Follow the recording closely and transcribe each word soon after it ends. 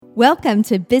Welcome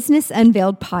to Business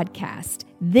Unveiled Podcast.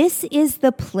 This is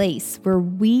the place where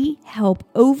we help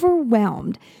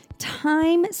overwhelmed,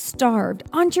 time-starved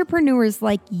entrepreneurs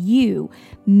like you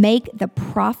make the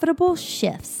profitable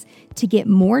shifts to get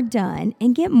more done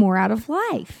and get more out of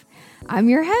life. I'm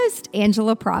your host,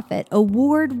 Angela Profit,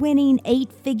 award-winning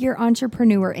 8-figure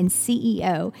entrepreneur and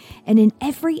CEO. And in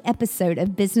every episode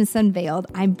of Business Unveiled,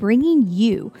 I'm bringing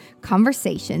you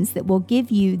conversations that will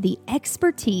give you the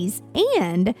expertise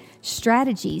and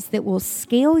strategies that will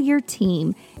scale your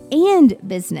team and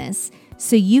business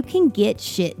so you can get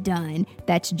shit done.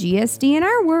 That's GSD in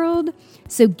our world.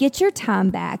 So get your time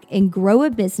back and grow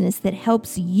a business that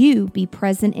helps you be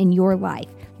present in your life.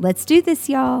 Let's do this,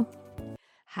 y'all.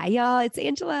 Hi, y'all. It's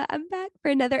Angela. I'm back for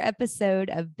another episode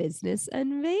of Business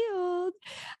Unveiled.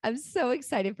 I'm so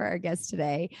excited for our guest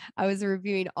today. I was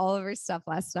reviewing all of her stuff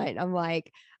last night. And I'm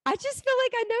like, I just feel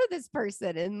like I know this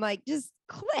person and like just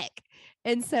click.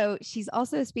 And so she's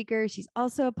also a speaker. She's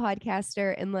also a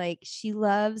podcaster. And like, she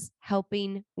loves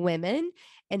helping women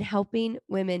and helping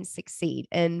women succeed.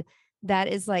 And that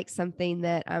is like something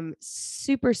that I'm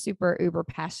super, super uber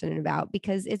passionate about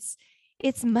because it's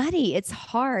muddy. It's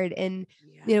hard. And,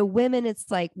 women, it's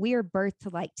like we are birthed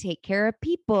to like take care of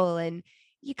people and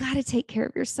you got to take care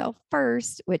of yourself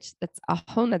first, which that's a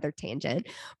whole nother tangent.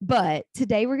 But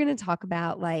today we're going to talk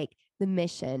about like the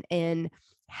mission and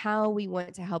how we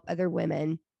want to help other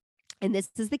women. And this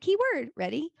is the key word.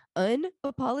 Ready?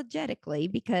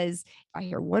 Unapologetically, because I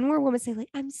hear one more woman say like,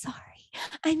 I'm sorry.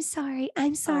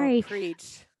 Oh,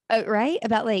 preach. Right?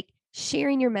 About like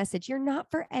sharing your message. You're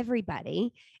not for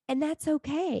everybody. And that's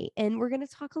okay. And we're going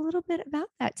to talk a little bit about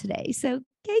that today. So,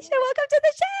 Keisha, welcome to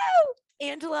the show.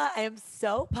 Angela, I am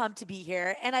so pumped to be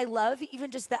here. And I love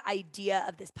even just the idea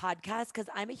of this podcast because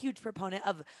I'm a huge proponent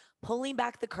of pulling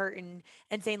back the curtain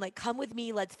and saying, like, come with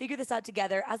me, let's figure this out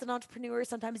together. As an entrepreneur,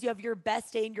 sometimes you have your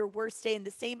best day and your worst day in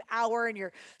the same hour and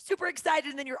you're super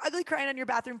excited and then you're ugly crying on your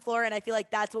bathroom floor. And I feel like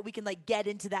that's what we can like get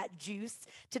into that juice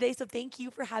today. So thank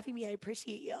you for having me. I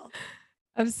appreciate you.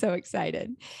 I'm so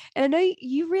excited. And I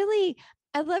know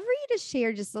I'd love for you to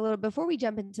share just a little before we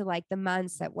jump into like the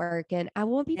mindset work. And I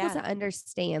want people to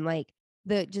understand like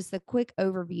the quick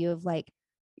overview of like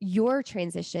your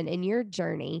transition and your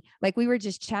journey. Like we were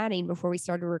just chatting before we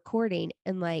started recording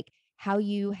and like how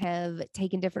you have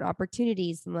taken different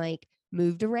opportunities and like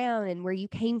moved around and where you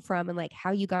came from and like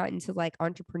how you got into like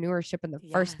entrepreneurship in the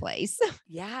first place.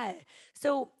 Yeah.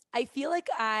 So I feel like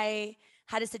I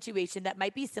had a situation that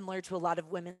might be similar to a lot of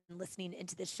women listening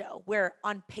into this show, where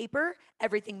on paper,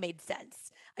 everything made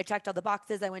sense. I checked all the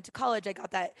boxes. I went to college. I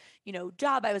got that,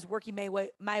 job. I was working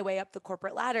my way up the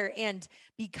corporate ladder. And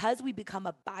because we become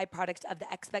a byproduct of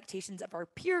the expectations of our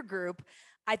peer group,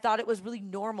 I thought it was really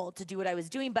normal to do what I was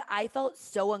doing, but I felt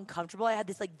so uncomfortable. I had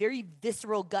this like very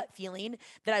visceral gut feeling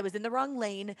that I was in the wrong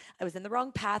lane, I was in the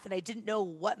wrong path, and I didn't know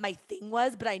what my thing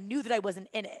was, but I knew that I wasn't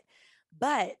in it.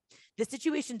 But the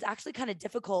situation's actually kind of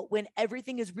difficult when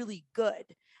everything is really good.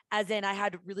 As in, I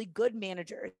had really good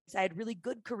managers. I had really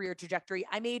good career trajectory.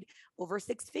 I made over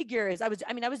 6 figures. I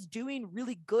was doing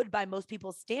really good by most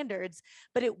people's standards,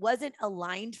 but it wasn't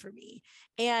aligned for me.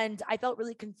 And I felt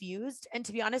really confused. And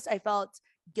to be honest, I felt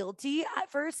guilty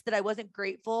at first that I wasn't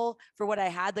grateful for what I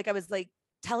had. Like I was like,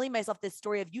 telling myself this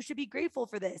story of you should be grateful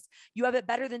for this. You have it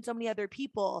better than so many other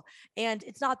people and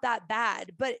it's not that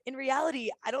bad. But in reality,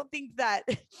 I don't think that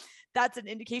that's an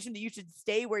indication that you should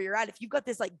stay where you're at. If you've got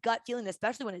this like gut feeling,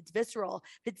 especially when it's visceral,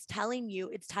 that's telling you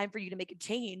it's time for you to make a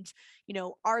change,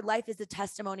 our life is a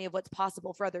testimony of what's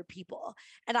possible for other people.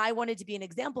 And I wanted to be an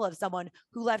example of someone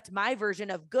who left my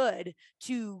version of good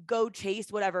to go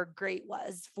chase whatever great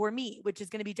was for me, which is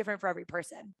going to be different for every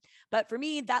person. But for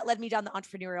me, that led me down the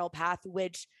entrepreneurial path,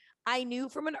 which I knew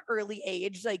from an early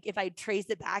age, like if I trace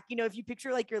it back, if you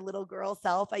picture like your little girl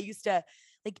self, I used to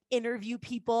like interview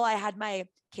people. I had my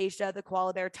Keisha, the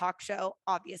Koala Bear talk show,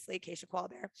 obviously Keisha Koala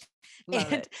Bear. Love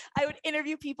and it. I would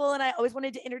interview people and I always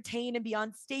wanted to entertain and be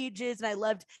on stages. And I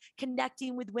loved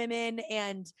connecting with women.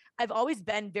 And I've always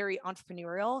been very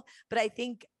entrepreneurial, but I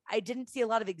think I didn't see a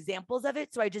lot of examples of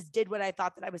it. So I just did what I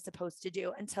thought that I was supposed to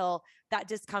do until that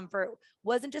discomfort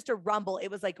wasn't just a rumble. It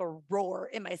was like a roar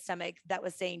in my stomach that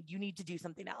was saying, you need to do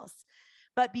something else.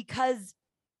 But because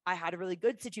I had a really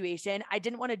good situation, I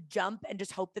didn't want to jump and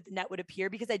just hope that the net would appear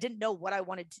because I didn't know what I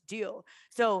wanted to do.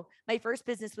 So my first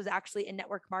business was actually in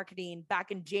network marketing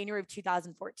back in January of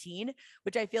 2014,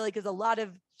 which I feel like is a lot of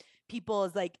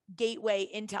people's like gateway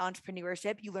into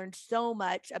entrepreneurship. You learn so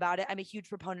much about it. I'm a huge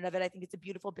proponent of it. I think it's a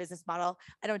beautiful business model.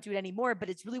 I don't do it anymore, but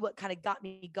it's really what kind of got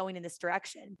me going in this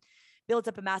direction. built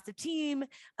up a massive team.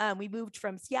 We moved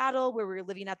from Seattle, where we were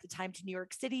living at the time, to New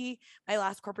York City. My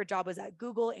last corporate job was at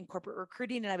Google in corporate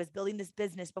recruiting, and I was building this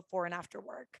business before and after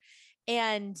work.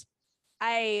 And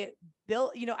I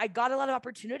built, I got a lot of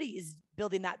opportunities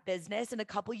building that business. And a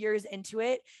couple years into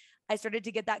it, I started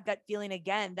to get that gut feeling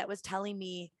again that was telling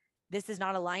me this is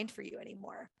not aligned for you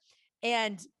anymore.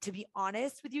 And to be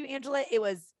honest with you, Angela, it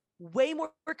was way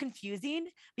more confusing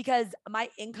because my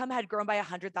income had grown by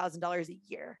 $100,000 a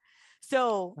year.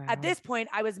 So at this point,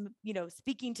 I was,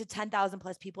 speaking to 10,000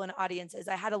 plus people in audiences.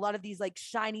 I had a lot of these like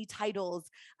shiny titles.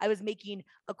 I was making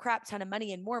a crap ton of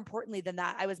money. And more importantly than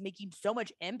that, I was making so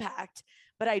much impact,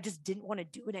 but I just didn't want to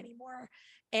do it anymore.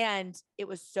 And it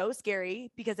was so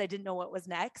scary because I didn't know what was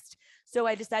next. So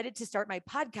I decided to start my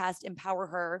podcast, Empower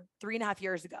Her, 3.5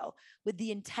 years ago, with the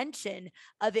intention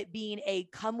of it being a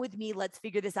come with me, let's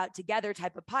figure this out together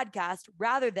type of podcast,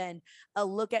 rather than a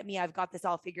look at me, I've got this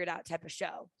all figured out type of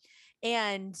show.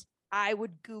 And I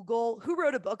would Google who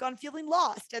wrote a book on feeling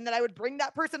lost. And then I would bring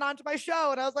that person onto my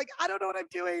show. And I was like, I don't know what I'm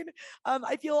doing.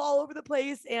 I feel all over the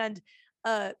place. And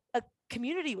a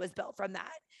community was built from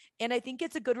that. And I think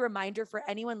it's a good reminder for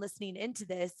anyone listening into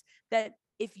this that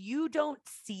if you don't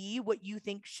see what you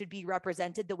think should be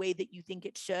represented the way that you think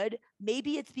it should,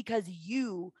 maybe it's because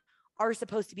you are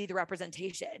supposed to be the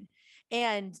representation.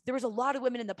 And there was a lot of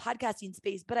women in the podcasting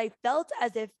space, but I felt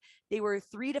as if they were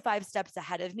 3 to 5 steps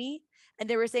ahead of me. And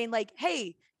they were saying like,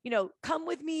 hey, come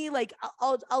with me. Like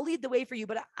I'll lead the way for you.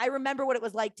 But I remember what it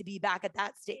was like to be back at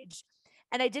that stage.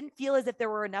 And I didn't feel as if there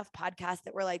were enough podcasts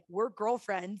that were like, we're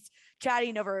girlfriends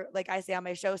chatting over, like I say on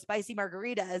my show, spicy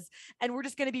margaritas, and we're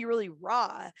just going to be really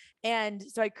raw. And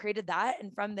so I created that.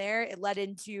 And from there, it led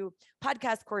into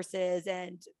podcast courses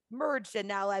and merged, and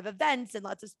now live events and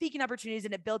lots of speaking opportunities.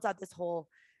 And it built out this whole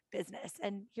business.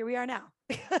 And here we are now.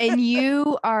 And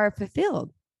you are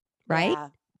fulfilled, right? Yeah.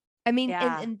 I mean,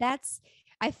 and that's,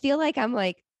 I feel like I'm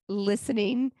like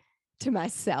listening to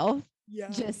myself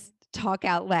just talk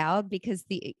out loud, because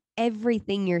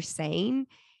everything you're saying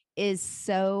is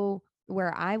so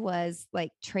where I was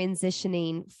like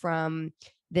transitioning from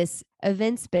this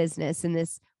events business and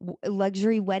this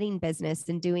luxury wedding business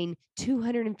and doing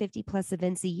 250 plus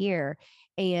events a year.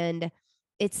 And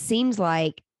it seems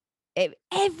like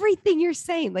everything you're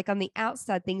saying, like on the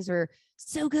outside, things were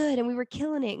so good and we were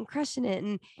killing it and crushing it.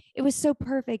 And it was so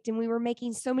perfect. And we were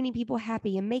making so many people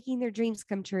happy and making their dreams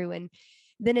come true. And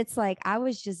then it's like I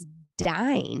was just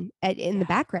dying in the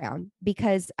background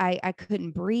because I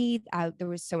couldn't breathe. There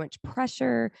was so much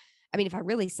pressure. I mean, if I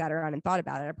really sat around and thought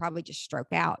about it, I'd probably just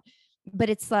stroke out. But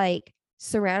it's like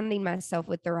surrounding myself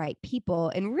with the right people.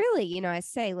 And really, I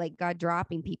say like God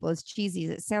dropping people, as cheesy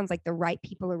as it sounds, like the right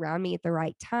people around me at the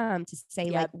right time to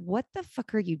say like, what the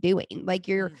fuck are you doing? Like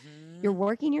you're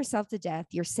working yourself to death.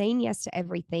 You're saying yes to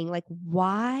everything. Like,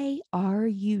 why are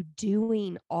you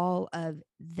doing all of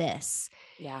this?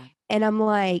 Yeah. And I'm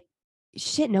like,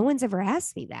 shit, no one's ever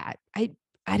asked me that.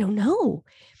 I don't know.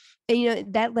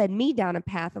 And, that led me down a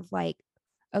path of like,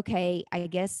 okay, I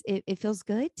guess it feels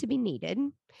good to be needed.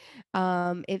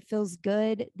 It feels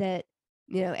good that,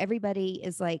 everybody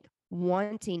is like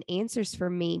wanting answers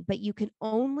from me, but you can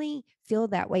only feel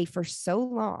that way for so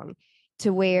long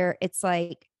to where it's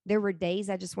like, there were days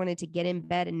I just wanted to get in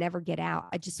bed and never get out.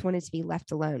 I just wanted to be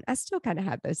left alone. I still kind of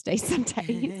have those days some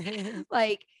days.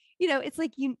 Like, it's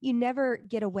like you never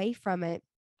get away from it.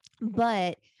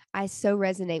 But I so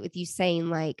resonate with you saying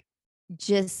like,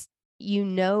 just,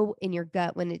 in your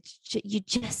gut when it's you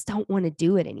just don't want to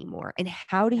do it anymore. And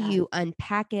how do you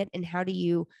unpack it and how do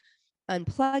you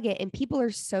unplug it? And people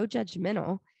are so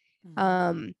judgmental.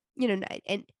 And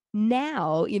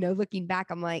now, looking back,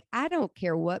 I'm like, I don't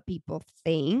care what people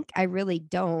think. I really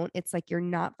don't. It's like, you're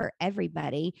not for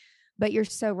everybody. But you're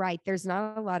so right. There's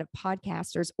not a lot of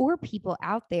podcasters or people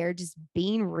out there just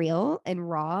being real and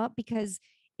raw, because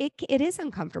it is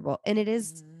uncomfortable and it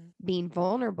is being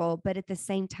vulnerable. But at the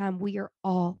same time, we are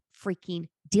all freaking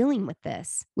dealing with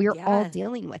this. We are all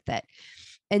dealing with it.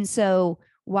 And so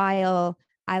while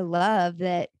I love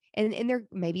that, and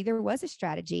there was a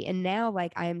strategy, and now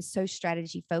like I am so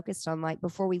strategy focused on like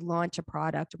before we launch a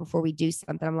product or before we do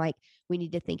something, I'm like, we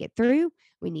need to think it through.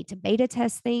 We need to beta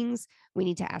test things. We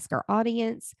need to ask our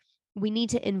audience. We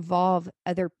need to involve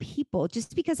other people.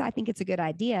 Just because I think it's a good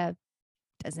idea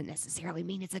doesn't necessarily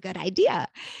mean it's a good idea.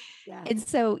 Yeah. And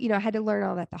so, I had to learn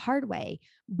all that the hard way.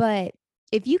 But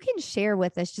if you can share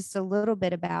with us just a little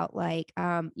bit about like,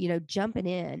 jumping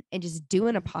in and just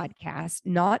doing a podcast,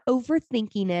 not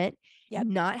overthinking it,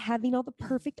 not having all the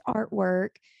perfect artwork.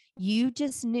 You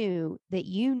just knew that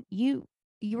you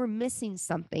were missing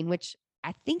something, which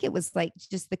I think it was like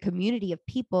just the community of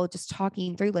people just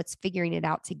talking through, let's figuring it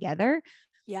out together.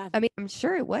 Yeah. I mean, I'm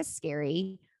sure it was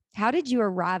scary. How did you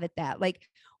arrive at that? Like,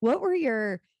 what were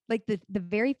your, like the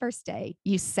very first day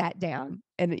you sat down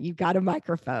and you got a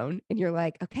microphone and you're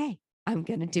like, okay, I'm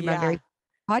going to do my Yeah. very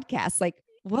podcast. Like,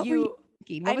 what were you You,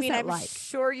 thinking? What I was mean, that I'm like?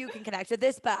 sure you can connect with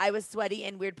this, but I was sweaty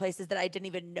in weird places that I didn't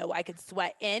even know I could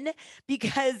sweat in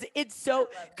because it's so,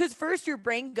 because first your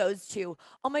brain goes to,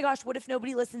 oh my gosh, what if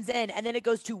nobody listens in? And then it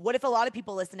goes to, what if a lot of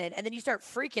people listen in? And then you start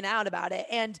freaking out about it.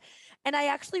 And I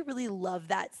actually really love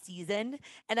that season.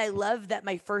 And I love that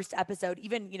my first episode,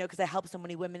 even, because I help so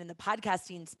many women in the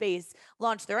podcasting space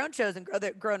launch their own shows and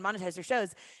grow and monetize their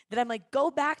shows, that I'm like,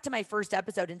 go back to my first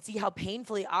episode and see how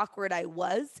painfully awkward I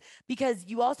was, because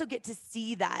you also get to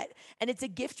see that. And it's a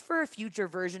gift for a future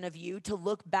version of you to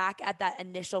look back at that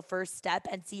initial first step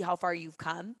and see how far you've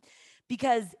come,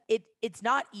 because it's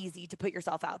not easy to put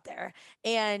yourself out there.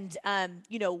 And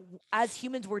as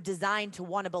humans, we're designed to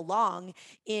want to belong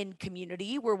in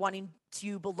community. We're wanting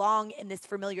to belong in this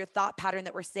familiar thought pattern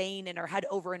that we're saying in our head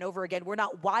over and over again. We're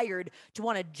not wired to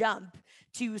want to jump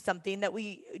to something that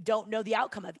we don't know the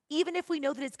outcome of, even if we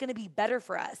know that it's going to be better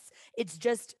for us. It's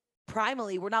just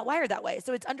primally, we're not wired that way.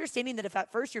 So it's understanding that if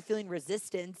at first you're feeling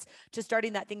resistance to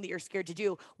starting that thing that you're scared to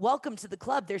do, welcome to the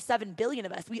club. There's 7 billion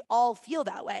of us. We all feel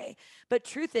that way. But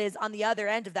truth is, on the other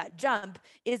end of that jump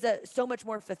is a so much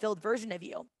more fulfilled version of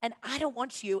you. And I don't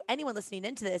want you, anyone listening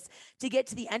into this, to get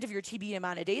to the end of your TB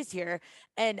amount of days here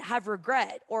and have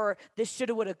regret, or this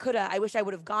shoulda, woulda, coulda. I wish I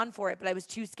would have gone for it, but I was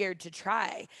too scared to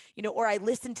try, or I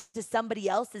listened to somebody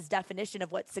else's definition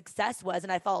of what success was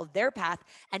and I followed their path.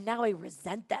 And now I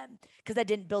resent them because I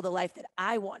didn't build a life that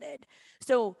I wanted.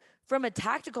 So from a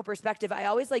tactical perspective, I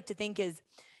always like to think is,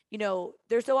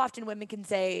 there's so often women can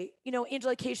say,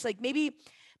 Angela Kaish, like maybe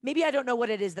I don't know what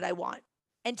it is that I want.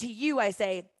 And to you, I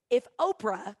say, if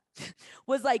Oprah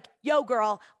was like, yo,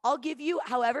 girl, I'll give you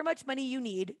however much money you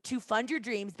need to fund your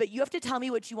dreams, but you have to tell me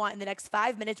what you want in the next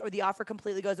 5 minutes or the offer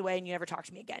completely goes away and you never talk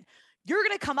to me again. You're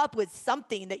going to come up with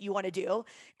something that you want to do.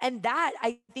 And that,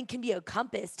 I think, can be a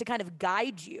compass to kind of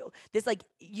guide you. This, like,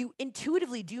 you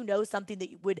intuitively do know something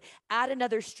that would add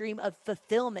another stream of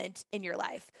fulfillment in your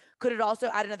life. Could it also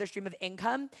add another stream of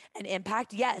income and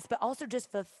impact? Yes, but also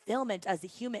just fulfillment as a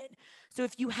human. So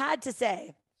if you had to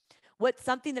say, what's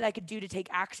something that I could do to take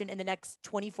action in the next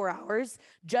 24 hours?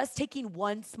 Just taking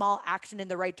one small action in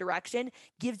the right direction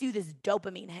gives you this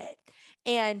dopamine hit.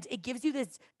 And it gives you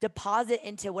this deposit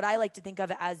into what I like to think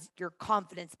of as your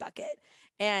confidence bucket.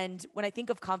 And when I think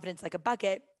of confidence like a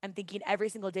bucket, I'm thinking every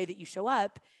single day that you show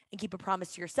up and keep a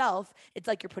promise to yourself, it's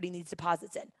like you're putting these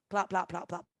deposits in. Plop, plop, plop,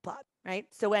 plop, plop, right?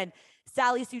 So when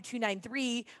Sally Sue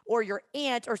 293 or your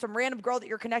aunt or some random girl that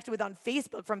you're connected with on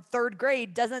Facebook from 3rd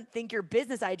grade doesn't think your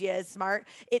business idea is smart,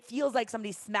 it feels like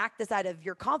somebody smacked the side of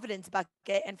your confidence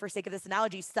bucket, and for sake of this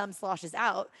analogy, some sloshes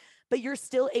out, but you're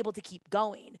still able to keep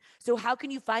going. So how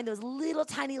can you find those little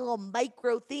tiny little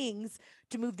micro things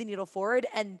to move the needle forward?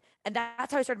 And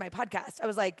that's how I started my podcast. I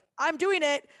was like, I'm doing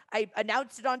it. I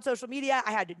announced it on social media.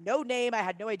 I had no name. I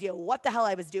had no idea what the hell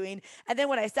I was doing. And then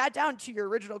when I sat down to your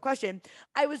original question,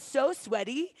 I was so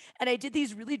sweaty and I did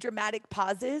these really dramatic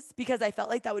pauses because I felt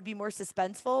like that would be more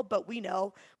suspenseful. But we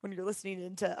know when you're listening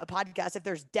into a podcast, if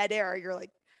there's dead air, you're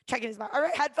like checking his mouth. All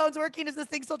right, headphones working. Is this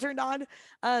thing still turned on?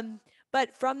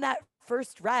 But from that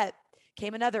first rep,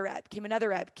 came another rep,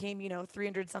 came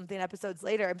 300 something episodes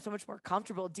later. I'm so much more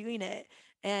comfortable doing it.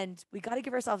 And we got to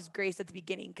give ourselves grace at the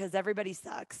beginning because everybody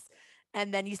sucks.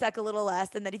 And then you suck a little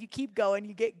less. And then if you keep going,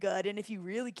 you get good. And if you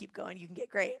really keep going, you can get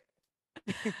great.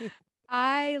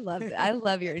 I love it. I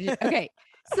love your, okay.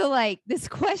 So like this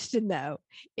question though,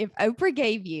 if Oprah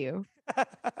gave you,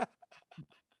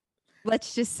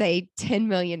 let's just say $10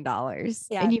 million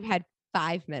and you had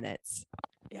 5 minutes,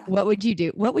 what would you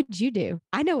do? What would you do?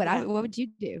 I know what would you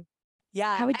do?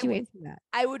 Yeah. How would you answer that?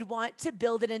 I would want to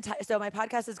build an entire, so my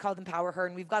podcast is called Empower Her,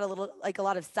 and we've got a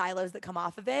lot of silos that come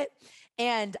off of it.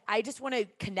 And I just want to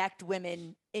connect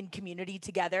women in community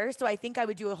together. So I think I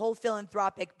would do a whole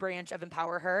philanthropic branch of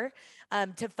Empower Her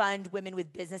to fund women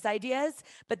with business ideas.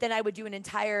 But then I would do an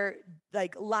entire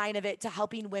line of it to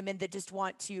helping women that just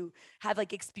want to have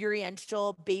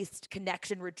experiential based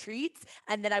connection retreats.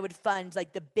 And then I would fund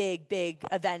the big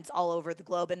events all over the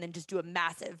globe and then just do a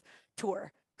massive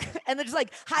tour. And then just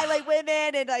highlight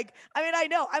women and I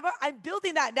know I'm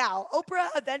building that now. Oprah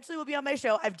eventually will be on my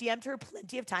show. I've DM'd her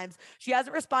plenty of times. She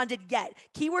hasn't responded yet.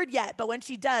 Keyword yet. But when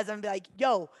she does, I'm gonna be like,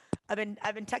 yo, I've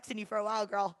been texting you for a while,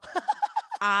 girl.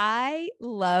 I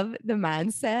love the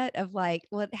mindset of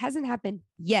well, it hasn't happened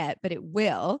yet, but it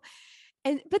will.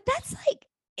 But that's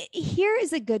here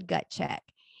is a good gut check.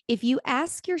 If you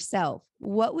ask yourself,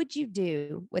 what would you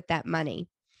do with that money?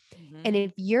 And Mhm.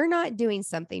 if you're not doing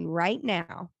something right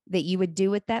now that you would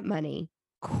do with that money,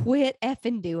 quit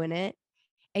effing doing it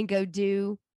and go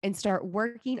do and start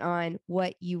working on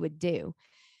what you would do.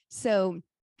 So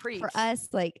Preach. for us,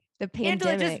 like the Angela, just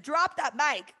pandemic, drop that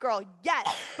mic, girl. Yes.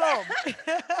 Boom.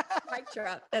 mic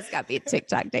drop. That's got to be a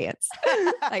TikTok dance,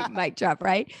 like mic drop,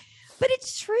 right? But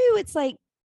it's true. It's like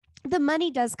the money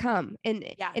does come, and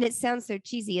Yeah. and it sounds so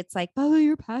cheesy. It's like follow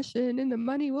your passion, and the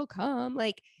money will come.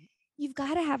 Like you've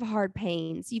got to have hard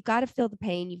pains. You've got to feel the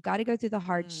pain. You've got to go through the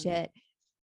hard Mm. shit.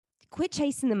 Quit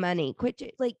chasing the money.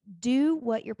 Like do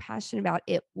what you're passionate about.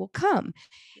 It will come.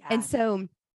 Yeah. And so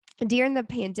during the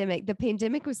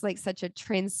pandemic was like such a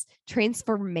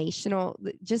transformational,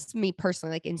 just me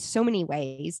personally, like in so many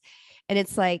ways. And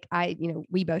it's like,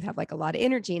 we both have like a lot of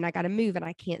energy and I got to move and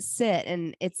I can't sit.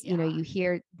 And it's, Yeah. you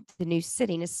hear the new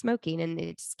sitting is smoking and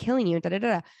it's killing you. Da, da,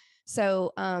 da.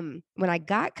 So when I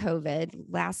got COVID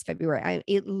last February,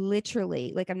 it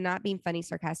literally, like, I'm not being funny,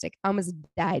 sarcastic, I almost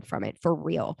died from it for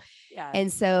real. Yeah.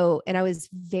 And I was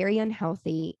very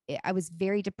unhealthy. I was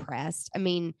very depressed. I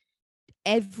mean,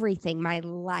 everything, my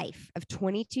life of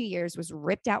 22 years was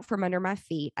ripped out from under my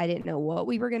feet. I didn't know what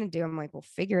we were going to do. I'm like, we'll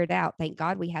figure it out. Thank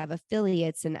God we have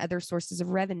affiliates and other sources of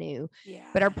revenue. Yeah.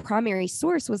 But our primary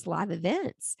source was live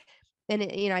events. And,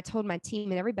 I told my team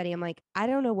and everybody, I'm like, I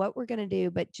don't know what we're going to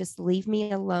do, but just leave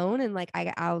me alone. And like, I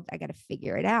got to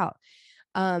figure it out.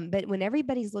 But when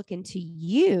everybody's looking to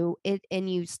you, and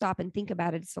you stop and think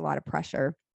about it, it's a lot of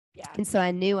pressure. Yeah. And so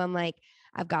I knew, I'm like,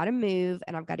 I've got to move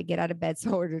and I've got to get out of bed.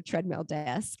 So I ordered a treadmill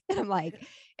desk. And I'm like,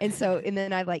 and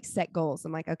then I like set goals.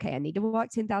 I'm like, okay, I need to walk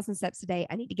 10,000 steps a day.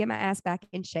 I need to get my ass back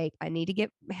in shape. I need to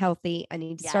get healthy. I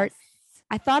need to start.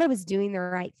 I thought I was doing the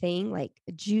right thing, like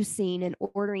juicing and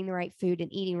ordering the right food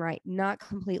and eating right. Not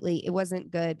completely. It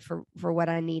wasn't good for what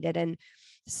I needed. And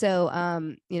so,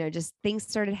 just things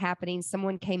started happening.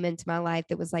 Someone came into my life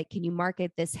that was like, can you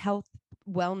market this health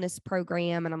wellness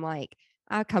program? And I'm like,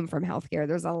 I come from healthcare.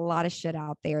 There's a lot of shit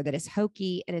out there that is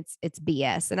hokey and it's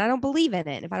BS. And I don't believe in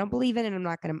it. If I don't believe in it, I'm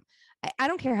not going to, I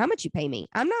don't care how much you pay me.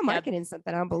 I'm not marketing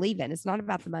something I don't believe in. It's not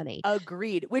about the money.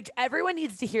 Agreed. Which everyone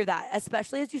needs to hear that,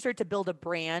 especially as you start to build a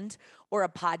brand or a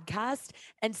podcast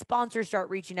and sponsors start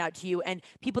reaching out to you and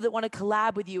people that want to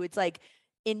collab with you. It's like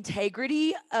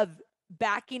integrity of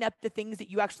backing up the things that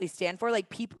you actually stand for. Like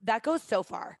people that goes so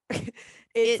far.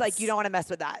 it's like, you don't want to mess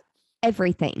with that.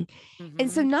 Everything.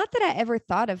 And so not that I ever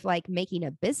thought of like making a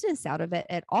business out of it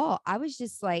at all. I was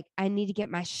just like, I need to get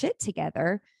my shit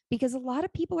together because a lot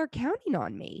of people are counting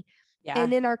on me. Yeah.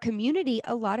 And in our community,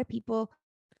 a lot of people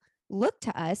look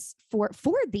to us for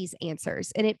these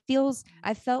answers. And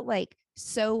I felt like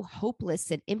so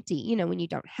hopeless and empty, when you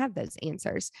don't have those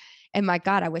answers. And my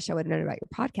God, I wish I would have known about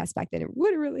your podcast back then. It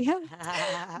would have really helped.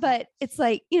 But it's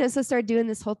like, so I started doing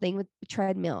this whole thing with the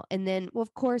treadmill. And then, well,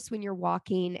 of course, when you're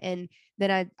walking, and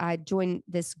then I joined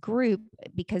this group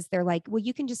because they're like, well,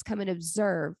 you can just come and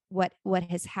observe what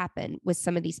has happened with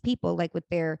some of these people, like with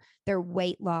their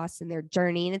weight loss and their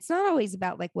journey. And it's not always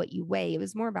about like what you weigh. It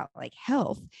was more about like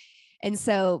health. And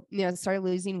so, I started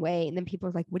losing weight, and then people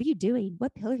are like, what are you doing?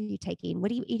 What pill are you taking?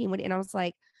 What are you eating? And I was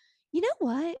like, you know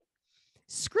what?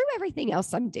 Screw everything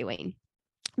else I'm doing.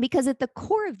 Because at the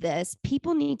core of this,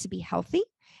 people need to be healthy,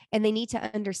 and they need to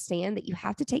understand that you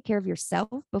have to take care of yourself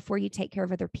before you take care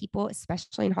of other people,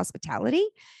 especially in hospitality.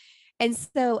 And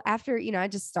so after, I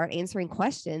just start answering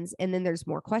questions, and then there's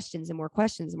more questions and more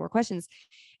questions and more questions.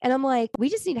 And I'm like, we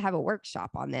just need to have a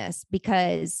workshop on this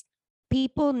because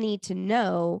people need to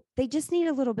know, they just need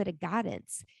a little bit of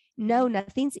guidance. No,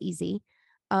 nothing's easy.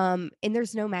 And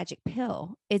there's no magic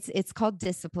pill. It's called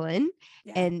discipline.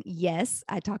 Yeah. And yes,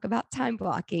 I talk about time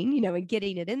blocking, and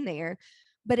getting it in there.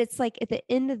 But it's like at the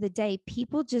end of the day,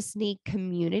 people just need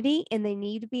community, and they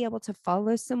need to be able to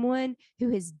follow someone who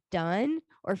has done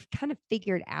or kind of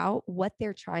figured out what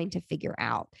they're trying to figure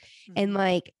out. And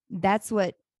like, that's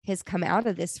what has come out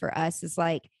of this for us is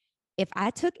like, if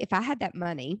I had that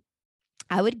money,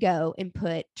 I would go and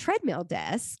put treadmill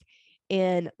desks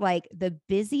in like the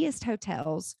busiest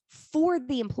hotels for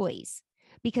the employees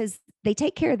because they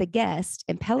take care of the guest,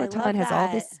 and Peloton has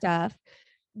all this stuff.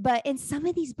 But in some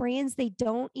of these brands,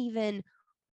 you're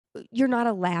not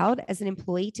allowed as an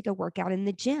employee to go work out in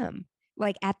the gym,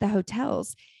 like at the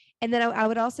hotels. And then I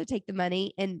would also take the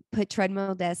money and put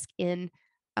treadmill desk in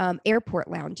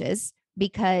airport lounges,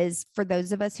 because for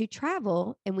those of us who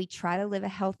travel and we try to live a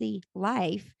healthy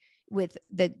life with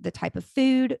the type of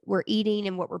food we're eating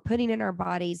and what we're putting in our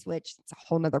bodies, which it's a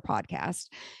whole nother podcast.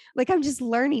 Like, I'm just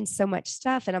learning so much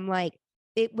stuff. And I'm like,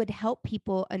 it would help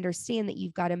people understand that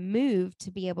you've got to move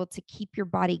to be able to keep your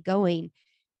body going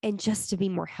and just to be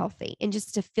more healthy and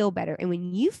just to feel better. And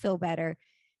when you feel better,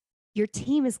 your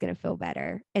team is going to feel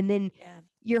better. And then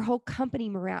your whole company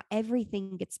morale,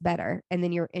 everything gets better. And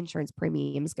then your insurance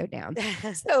premiums go down.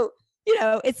 So,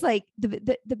 it's like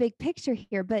the big picture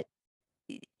here, but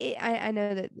I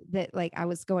know that like I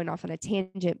was going off on a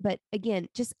tangent, but again,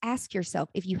 just ask yourself,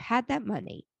 if you had that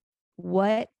money,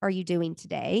 what are you doing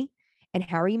today? And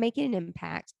how are you making an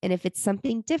impact? And if it's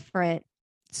something different,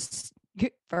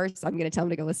 first, I'm going to tell them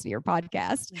to go listen to your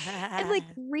podcast and like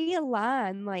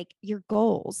realign like your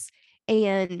goals.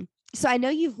 And so I know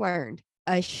you've learned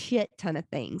a shit ton of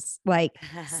things like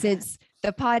since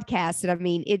the podcast. And I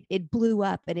mean, it blew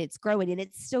up and it's growing and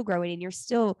it's still growing and you're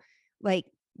still like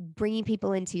bringing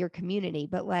people into your community.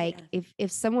 But like,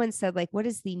 if someone said like, what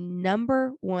is the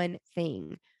number one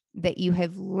thing that you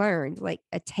have learned, like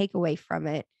a takeaway from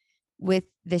it with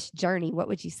this journey, what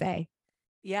would you say?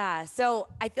 Yeah. So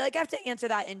I feel like I have to answer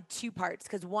that in two parts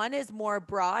because one is more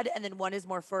broad and then one is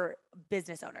more for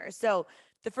business owners. So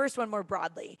the first one more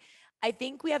broadly, I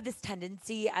think we have this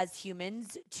tendency as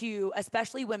humans to,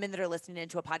 especially women that are listening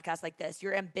into a podcast like this,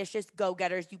 you're ambitious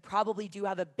go-getters. You probably do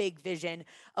have a big vision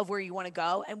of where you want to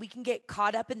go. And we can get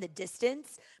caught up in the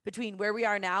distance between where we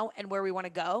are now and where we want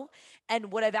to go.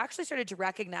 And what I've actually started to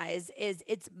recognize is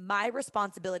it's my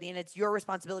responsibility and it's your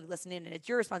responsibility listening and it's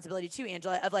your responsibility too,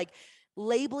 Angela, of like,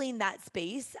 labeling that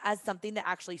space as something that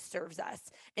actually serves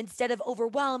us instead of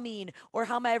overwhelming or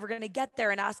how am I ever going to get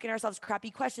there and asking ourselves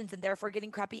crappy questions and therefore getting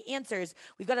crappy answers.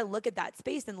 We've got to look at that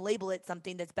space and label it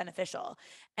something that's beneficial.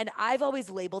 And I've always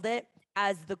labeled it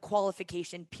as the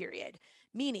qualification period,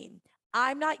 meaning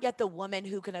I'm not yet the woman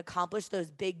who can accomplish those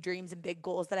big dreams and big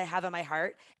goals that I have in my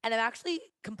heart. And I'm actually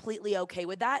completely okay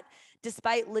with that,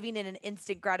 despite living in an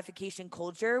instant gratification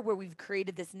culture where we've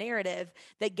created this narrative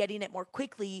that getting it more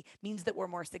quickly means that we're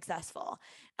more successful.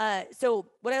 So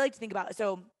what I like to think about,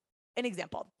 so an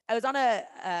example, I was on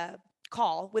a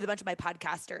call with a bunch of my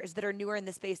podcasters that are newer in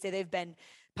the space. Say they've been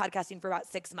podcasting for about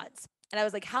 6 months. And I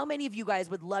was like, how many of you guys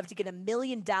would love to get 1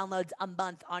 million downloads a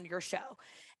month on your show?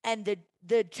 And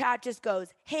the chat just goes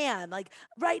ham, like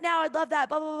right now, I'd love that,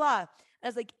 blah, blah, blah, blah. And I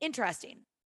was like, interesting.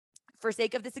 For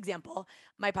sake of this example,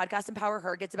 my podcast, Empower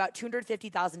Her, gets about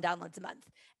 250,000 downloads a month.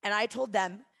 And I told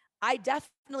them, I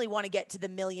definitely want to get to the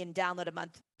 1 million download a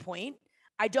month point.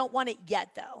 I don't want it yet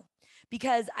though,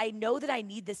 because I know that I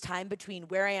need this time between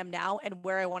where I am now and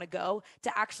where I want to go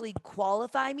to actually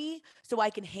qualify me so I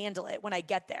can handle it when I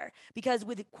get there. Because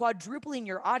with quadrupling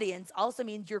your audience also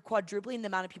means you're quadrupling the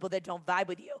amount of people that don't vibe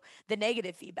with you, the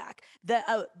negative feedback,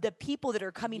 the people that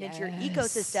are coming into your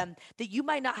ecosystem that you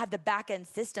might not have the back end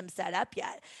system set up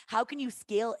yet. How can you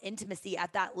scale intimacy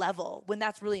at that level when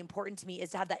that's really important to me, is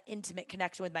to have that intimate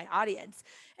connection with my audience?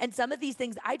 And some of these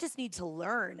things I just need to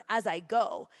learn as I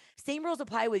go. Same rules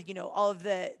apply with, all of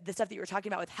the stuff that you were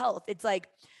talking about with health. It's like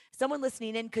someone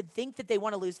listening in could think that they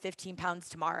want to lose 15 pounds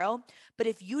tomorrow, but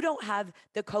if you don't have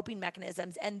the coping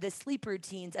mechanisms and the sleep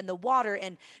routines and the water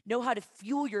and know how to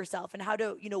fuel yourself and how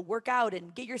to, work out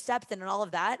and get your steps in and all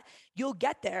of that, you'll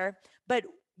get there, but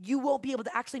you won't be able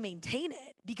to actually maintain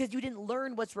it because you didn't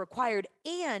learn what's required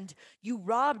and you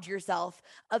robbed yourself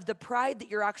of the pride that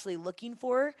you're actually looking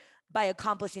for by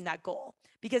accomplishing that goal.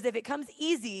 Because if it comes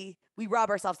easy, we rob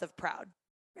ourselves of proud,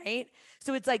 right?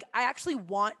 So it's like, I actually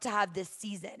want to have this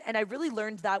season. And I really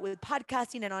learned that with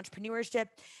podcasting and entrepreneurship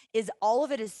is all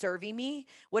of it is serving me.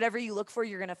 Whatever you look for,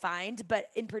 you're going to find, but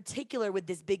in particular with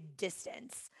this big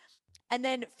distance. And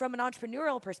then from an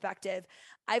entrepreneurial perspective,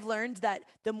 I've learned that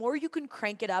the more you can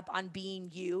crank it up on being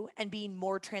you and being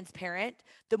more transparent,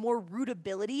 the more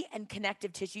rootability and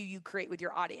connective tissue you create with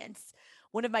your audience.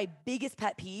 One of my biggest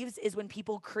pet peeves is when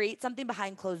people create something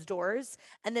behind closed doors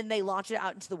and then they launch it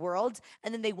out into the world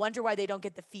and then they wonder why they don't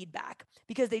get the feedback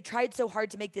because they tried so hard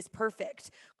to make this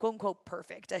perfect, quote unquote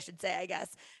perfect, I should say, I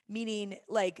guess, meaning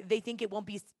like they think it won't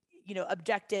be,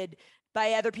 objected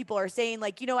by other people or saying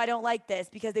like, I don't like this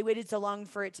because they waited so long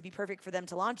for it to be perfect for them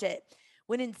to launch it.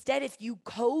 When instead, if you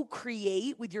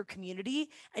co-create with your community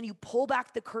and you pull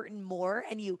back the curtain more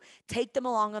and you take them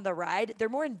along on the ride, they're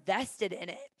more invested in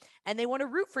it and they want to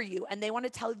root for you and they want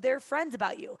to tell their friends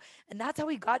about you. And that's how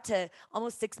we got to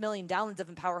almost 6 million downloads of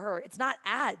Empower Her. It's not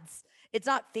ads. It's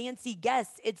not fancy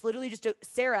guests. It's literally just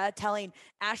Sarah telling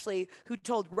Ashley, who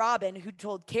told Robin, who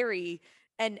told Carrie,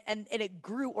 and it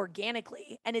grew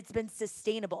organically and it's been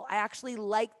sustainable. I actually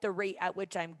like the rate at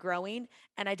which I'm growing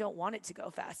and I don't want it to go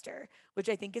faster, which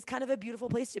I think is kind of a beautiful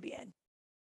place to be in.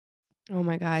 Oh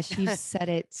my gosh, you said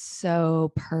it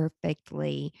so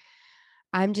perfectly.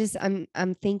 I'm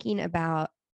thinking about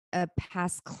a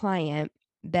past client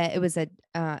that it was an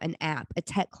app, a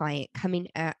tech client coming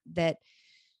at that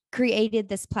created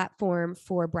this platform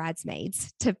for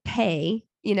bridesmaids to pay.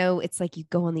 It's like you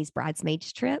go on these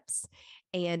bridesmaids trips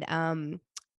and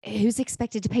who's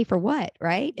expected to pay for what,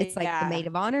 right? It's like the maid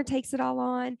of honor takes it all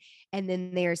on. And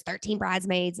then there's 13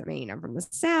 bridesmaids. I mean, I'm from the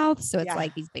South. So it's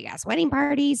like these big ass wedding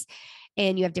parties.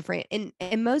 And you have different,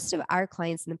 and most of our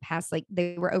clients in the past, like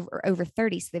they were over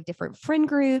 30. So they have different friend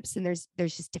groups and there's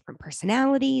just different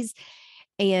personalities.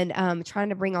 And trying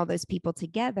to bring all those people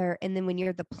together. And then when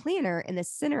you're the planner in the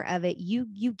center of it, you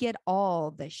get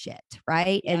all the shit,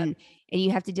 right? Yep. And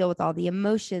you have to deal with all the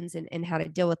emotions and how to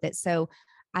deal with it. So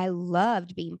I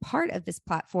loved being part of this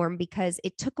platform because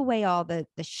it took away all the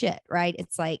shit, right?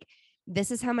 It's like, this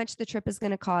is how much the trip is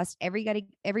going to cost. Everybody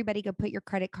go put your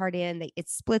credit card in. It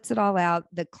splits it all out.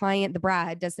 The client, the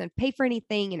bride doesn't pay for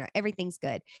anything, everything's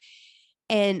good.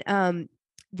 And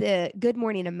the Good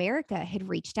Morning America had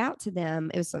reached out to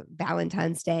them. It was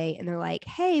Valentine's Day. And they're like,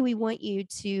 hey, we want you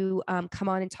to come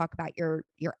on and talk about your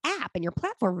app and your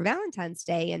platform for Valentine's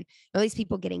Day. And all these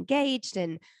people get engaged.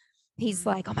 And he's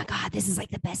like, oh my God, this is like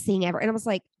the best thing ever. And I was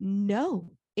like,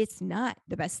 no, it's not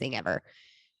the best thing ever.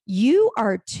 You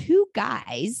are two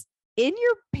guys in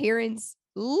your parents'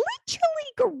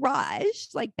 literally garage,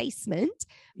 like basement,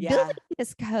 building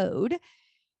this code.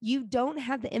 You don't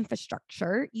have the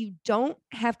infrastructure. You don't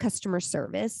have customer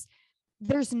service.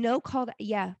 There's no call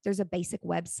to, there's a basic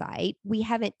website. We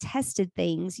haven't tested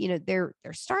things, they're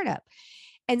startup.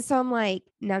 And so I'm like,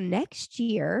 now next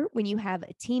year, when you have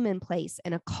a team in place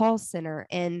and a call center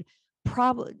and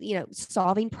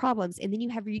solving problems, and then you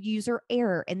have your user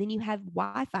error, and then you have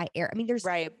Wi-Fi error. I mean, there's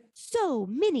so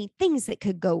many things that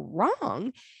could go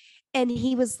wrong. And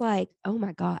he was like, oh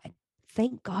my God,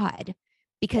 thank God.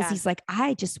 Because he's like,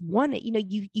 I just want it.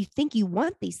 You think you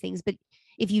want these things, but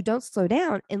if you don't slow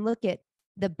down and look at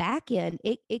the back end,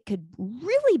 it could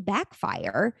really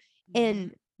backfire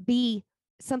and be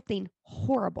something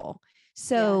horrible.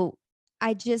 So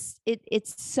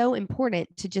it's so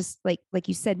important to just like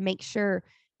you said, make sure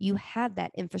you have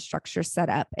that infrastructure set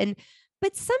up.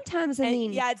 But sometimes,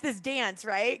 it's this dance,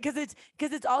 right? Because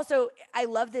it's also, I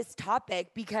love this topic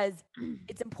because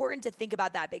it's important to think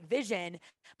about that big vision.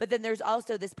 But then there's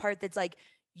also this part that's like,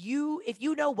 if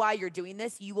you know why you're doing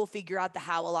this, you will figure out the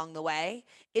how along the way.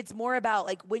 It's more about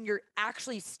like when you're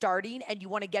actually starting and you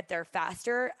want to get there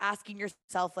faster, asking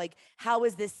yourself like, how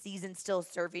is this season still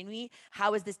serving me?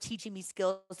 How is this teaching me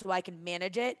skills so I can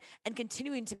manage it, and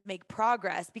continuing to make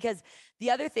progress? Because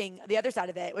the other side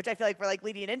of it, which I feel like we're like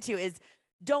leading into, is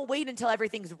don't wait until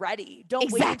everything's ready. Don't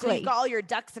wait until you've got all your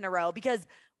ducks in a row, because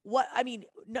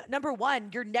number one,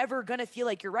 you're never going to feel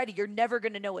like you're ready. You're never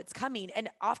going to know what's coming. And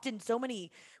often so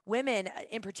many women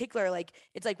in particular, like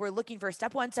it's like we're looking for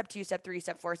step 1, step 2, step 3,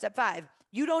 step 4, step 5.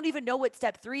 You don't even know what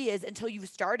step 3 is until you've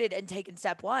started and taken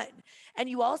step 1. And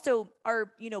you also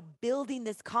are, building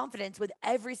this confidence with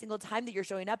every single time that you're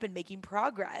showing up and making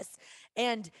progress.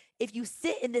 And if you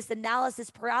sit in this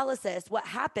analysis paralysis, what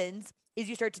happens is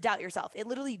you start to doubt yourself. It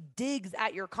literally digs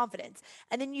at your confidence.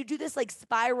 And then you do this like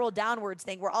spiral downwards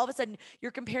thing where all of a sudden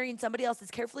you're comparing somebody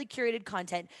else's carefully curated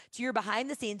content to your behind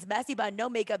the scenes, messy bun, no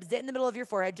makeup, zit in the middle of your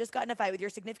forehead, just got in a fight with your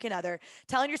significant other,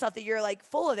 telling yourself that you're like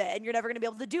full of it and you're never going to be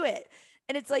able to do it.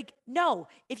 And it's like, no,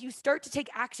 if you start to take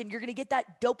action, you're going to get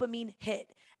that dopamine hit.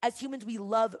 As humans, we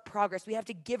love progress. We have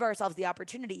to give ourselves the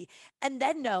opportunity. And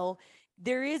then know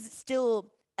there is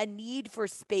still a need for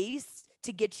space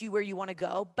to get you where you want to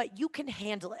go, but you can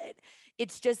handle it.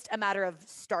 It's just a matter of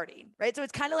starting, right? So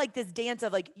it's kind of like this dance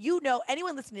of like,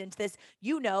 anyone listening to this,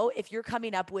 if you're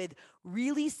coming up with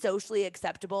really socially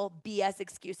acceptable BS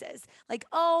excuses, like,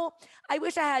 oh, I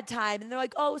wish I had time. And they're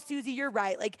like, oh, Susie, you're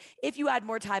right. Like if you had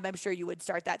more time, I'm sure you would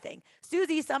start that thing.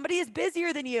 Susie, somebody is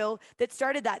busier than you that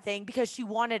started that thing because she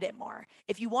wanted it more.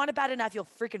 If you want it bad enough, you'll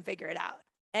freaking figure it out.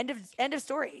 End of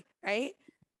story, right?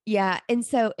 Yeah.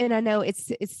 And I know it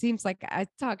seems like I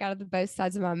talk out of both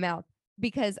sides of my mouth,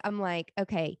 because I'm like,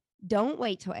 okay, don't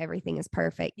wait till everything is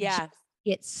perfect. Yeah. Just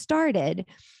get started.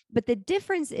 But the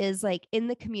difference is like in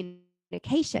the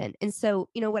communication. And so,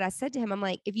 what I said to him, I'm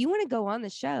like, if you want to go on the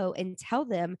show and tell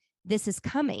them this is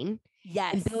coming,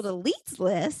 and build a leads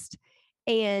list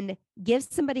and give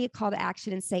somebody a call to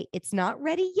action and say, it's not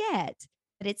ready yet,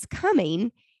 but it's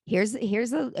coming. Here's a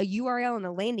URL and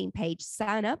a landing page,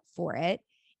 sign up for it.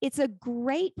 It's a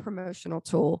great promotional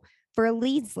tool for a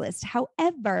leads list.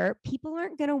 However, people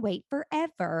aren't going to wait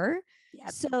forever.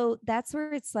 Yep. So that's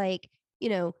where it's like,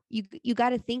 you got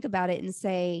to think about it and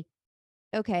say,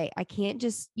 okay,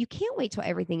 you can't wait till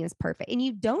everything is perfect. And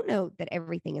you don't know that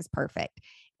everything is perfect,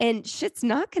 and shit's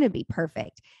not going to be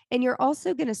perfect. And you're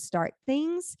also going to start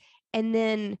things And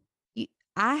then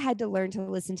I had to learn to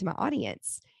listen to my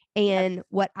audience Yep. and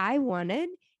what I wanted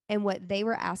and what they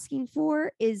were asking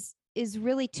for is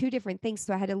really two different things.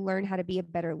 So I had to learn how to be a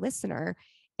better listener.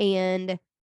 And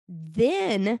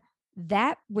then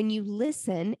that when you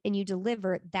listen and you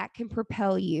deliver, that can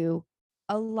propel you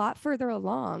a lot further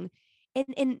along.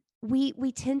 And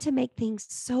we tend to make things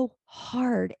so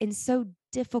hard and so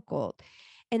difficult.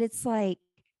 And it's like,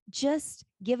 just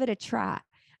give it a try.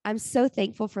 I'm so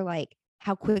thankful for like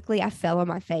how quickly I fell on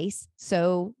my face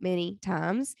so many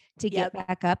times to get Yep.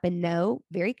 back up and know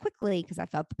very quickly because I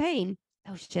felt the pain.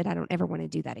 Oh shit, I don't ever want to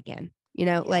do that again.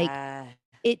 Like Yeah.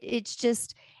 it's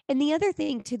just, and the other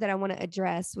thing too that I want to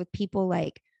address with people,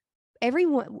 like every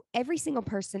single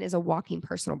person is a walking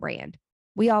personal brand.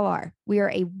 We all are. We are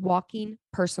a walking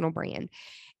personal brand.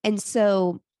 And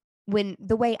so when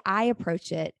the way I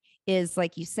approach it is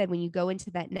like you said, when you go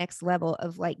into that next level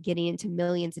of like getting into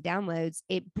millions of downloads,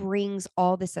 it brings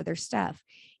all this other stuff.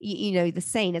 The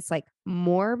saying, it's like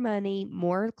more money,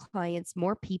 more clients,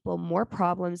 more people, more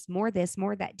problems, more this,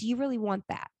 more that. Do you really want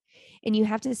that? And you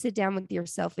have to sit down with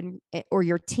yourself and or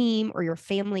your team or your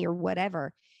family or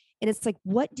whatever. And it's like,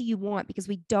 what do you want? Because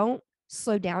we don't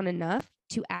slow down enough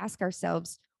to ask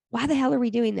ourselves, why the hell are we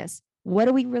doing this? What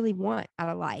do we really want out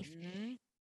of life? Mhm.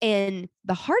 And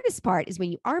the hardest part is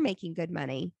when you are making good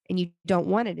money and you don't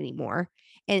want it anymore.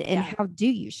 And Yeah. how do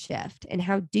you shift and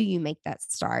how do you make that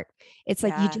start? It's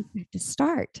like you Yeah. just have to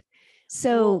start.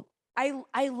 So, Well,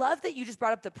 I love that you just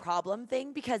brought up the problem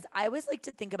thing, because I always like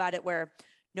to think about it where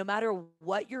no matter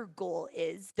what your goal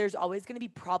is, there's always going to be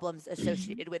problems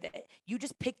associated with it. You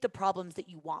just pick the problems that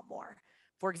you want more.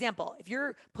 For example, if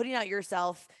you're putting out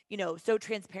yourself, so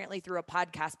transparently through a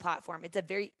podcast platform, it's a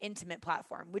very intimate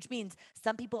platform, which means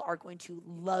some people are going to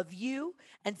love you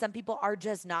and some people are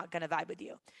just not going to vibe with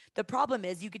you. The problem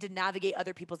is you get to navigate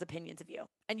other people's opinions of you,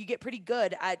 and you get pretty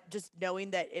good at just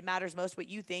knowing that it matters most what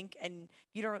you think, and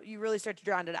you really start to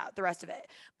drown it out, the rest of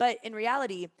it. But in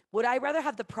reality, would I rather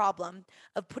have the problem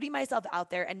of putting myself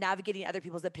out there and navigating other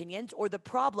people's opinions, or the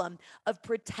problem of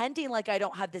pretending like I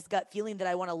don't have this gut feeling that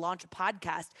I want to launch a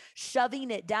podcast, shoving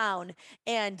it down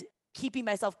and keeping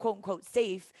myself quote unquote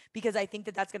safe because I think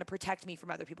that that's going to protect me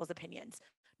from other people's opinions?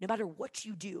 No matter what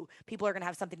you do, people are going to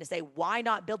have something to say. Why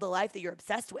not build a life that you're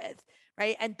obsessed with,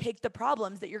 right? And pick the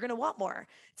problems that you're going to want more.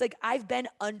 It's like I've been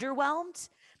underwhelmed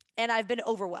and I've been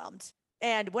overwhelmed.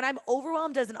 And when I'm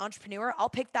overwhelmed as an entrepreneur, I'll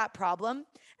pick that problem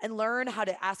and learn how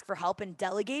to ask for help and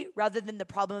delegate, rather than the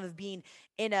problem of being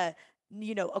in a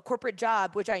corporate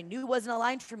job, which I knew wasn't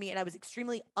aligned for me, and I was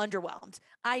extremely underwhelmed.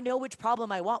 I know which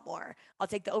problem I want more. I'll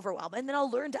take the overwhelm, and then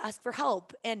I'll learn to ask for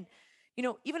help. And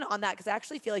even on that, because I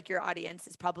actually feel like your audience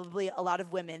is probably a lot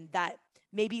of women that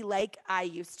maybe, like I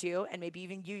used to, and maybe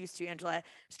even you used to, Angela,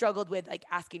 struggled with like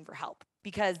asking for help,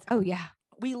 because oh yeah.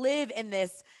 we live in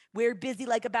this, we're busy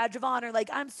like a badge of honor, like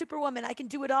I'm superwoman, I can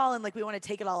do it all, and like we want to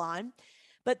take it all on.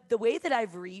 But the way that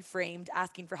I've reframed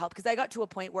asking for help, because I got to a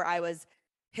point where I was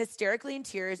hysterically in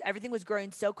tears, everything was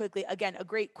growing so quickly, again, a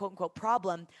great quote unquote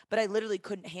problem, but I literally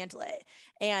couldn't handle it.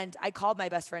 And I called my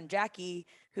best friend Jackie,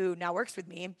 who now works with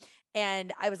me,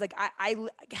 and I was like, I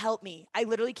help me, I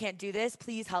literally can't do this,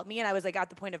 please help me. And I was like at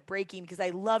the point of breaking, because I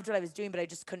loved what I was doing, but I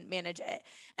just couldn't manage it,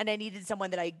 and I needed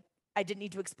someone that I didn't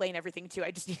need to explain everything to.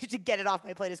 I just needed to get it off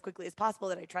my plate as quickly as possible,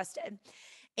 that I trusted.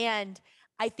 And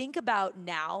I think about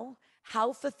now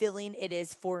how fulfilling it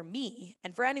is for me,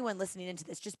 and for anyone listening into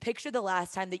this. Just picture the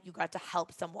last time that you got to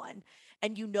help someone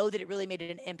and you know that it really made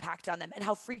an impact on them, and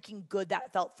how freaking good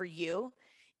that felt for you.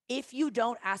 If you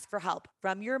don't ask for help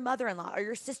from your mother-in-law or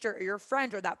your sister or your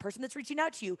friend or that person that's reaching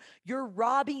out to you, you're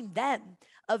robbing them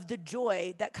of the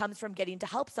joy that comes from getting to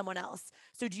help someone else.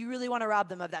 So do you really want to rob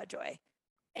them of that joy?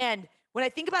 And when I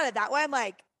think about it that way, I'm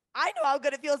like, I know how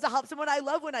good it feels to help someone. I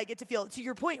love when I get to feel, to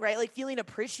your point, right? Like feeling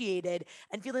appreciated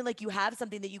and feeling like you have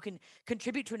something that you can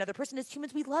contribute to another person. As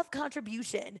humans, we love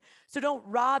contribution. So don't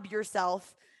rob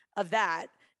yourself of that,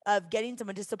 of getting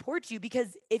someone to support you,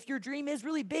 because if your dream is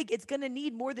really big, it's going to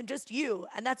need more than just you.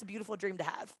 And that's a beautiful dream to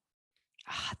have.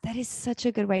 That is such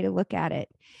a good way to look at it.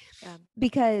 Yeah.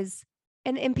 Because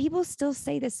and people still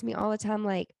say this to me all the time,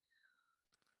 like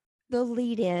they'll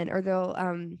lead in or they'll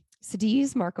so do you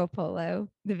use Marco Polo,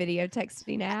 the video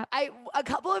texting app? A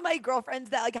couple of my girlfriends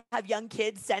that like have young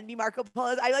kids send me Marco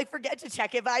Polos. I like forget to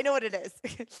check it, but I know what it is.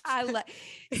 I love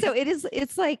so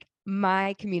it's like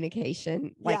my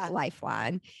communication, like Yeah.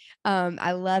 lifeline.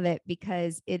 I love it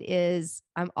because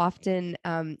I'm often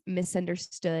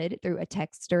misunderstood through a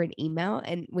text or an email.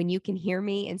 And when you can hear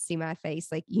me and see my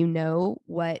face, like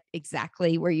what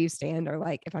exactly where you stand, or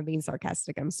like if I'm being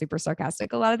sarcastic, I'm super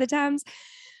sarcastic a lot of the times.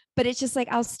 But it's just like,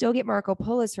 I'll still get Marco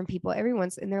Polos from people every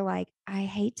once, and they're like, I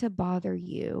hate to bother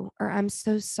you, or I'm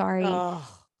so sorry Oh.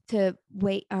 to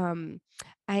wait.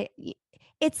 I,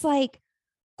 it's like,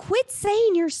 quit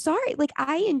saying you're sorry. Like,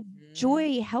 I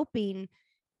enjoy helping.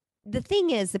 The thing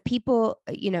is, the people,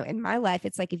 in my life,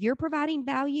 it's like, if you're providing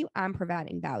value, I'm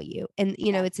providing value. And,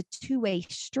 it's a two-way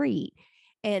street.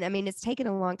 And I mean, it's taken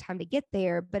a long time to get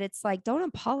there, but it's like, don't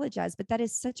apologize. But that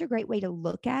is such a great way to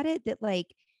look at it, that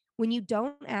like, when you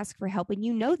don't ask for help and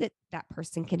you know that that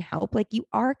person can help, like, you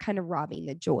are kind of robbing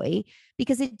the joy,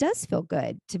 because it does feel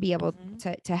good to be able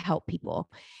to help people.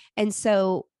 And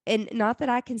so, and not that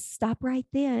I can stop right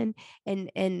then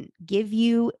and give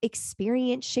you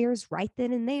experience shares right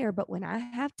then and there, but when I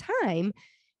have time,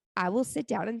 I will sit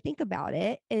down and think about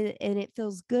it. And it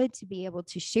feels good to be able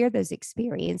to share those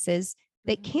experiences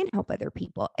that can help other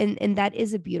people. And that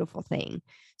is a beautiful thing.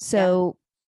 So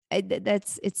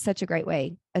it's such a great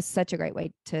way,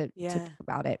 to think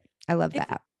about it. I love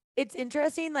that. It's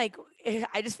interesting. Like,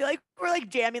 I just feel like we're like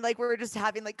jamming, like we're just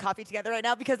having like coffee together right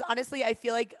now, because honestly, I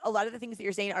feel like a lot of the things that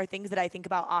you're saying are things that I think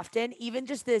about often, even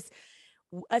just this,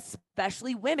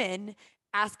 especially women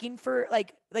asking for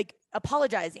like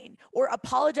apologizing, or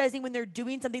apologizing when they're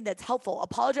doing something that's helpful,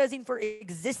 apologizing for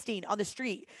existing on the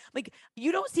street. Like,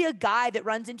 you don't see a guy that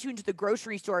runs into the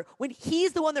grocery store when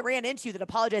he's the one that ran into you that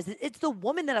apologizes. It's the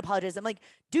woman that apologizes. I'm like,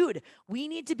 dude, we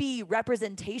need to be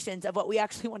representations of what we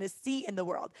actually want to see in the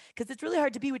world, because it's really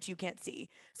hard to be what you can't see.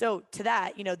 So to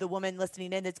that, the woman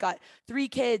listening in that's got 3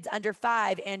 kids under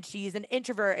 5, and she's an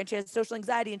introvert, and she has social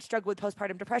anxiety and struggle with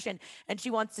postpartum depression, and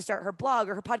she wants to start her blog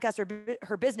or her podcast or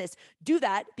her business, do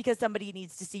that, because somebody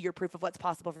needs to see your proof of what's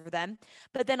possible for them.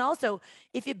 But then also,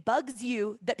 if it bugs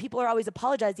you that people are always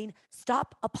apologizing,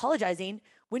 stop apologizing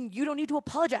when you don't need to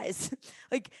apologize.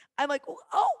 Like, I'm like,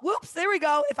 oh, whoops, there we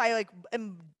go. If I like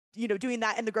am doing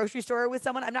that in the grocery store with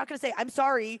someone, I'm not going to say, I'm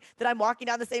sorry that I'm walking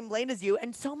down the same lane as you.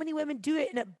 And so many women do it,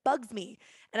 and it bugs me.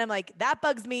 And I'm like, that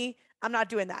bugs me. I'm not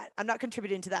doing that. I'm not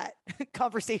contributing to that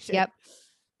conversation.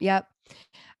 Yep.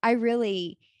 I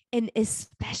really, and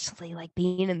especially like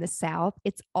being in the South,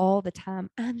 it's all the time.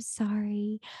 I'm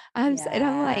sorry. And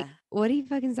I'm like, what are you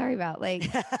fucking sorry about?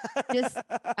 Like, just,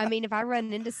 I mean, if I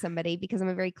run into somebody, because I'm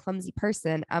a very clumsy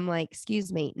person, I'm like,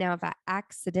 excuse me. Now, if I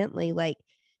accidentally like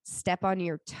step on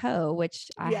your toe, which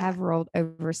I have rolled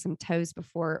over some toes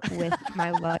before with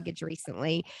my luggage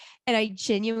recently, and I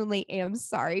genuinely am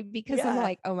sorry, because I'm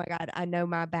like, oh my God, I know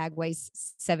my bag weighs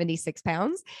 76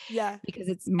 pounds. Yeah. Because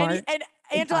it's marked. And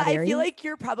Angela, I feel like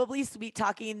you're probably sweet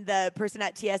talking the person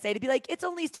at TSA to be like, it's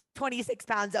only 26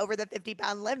 pounds over the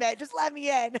 50-pound limit. Just let me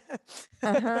in.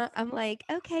 I'm like,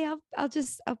 okay,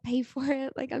 I'll pay for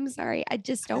it. Like, I'm sorry. I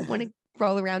just don't want to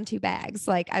roll around 2 bags.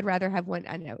 Like, I'd rather have one.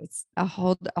 I know it's a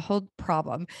whole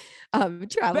problem.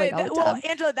 Traveling all the time. Well,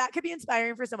 Angela, that could be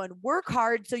inspiring for someone. Work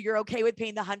hard so you're okay with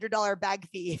paying the $100 bag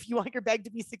fee if you want your bag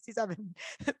to be 67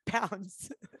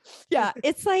 pounds. Yeah,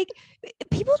 it's like,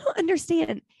 people don't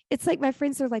understand. It's like, my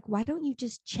friends are like, why don't you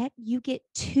just check? You get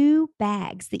 2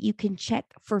 bags that you can check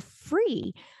for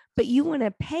free, but you want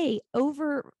to pay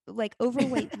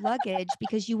overweight luggage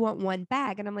because you want 1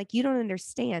 bag. And I'm like, you don't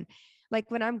understand. Like,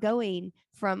 when I'm going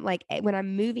from when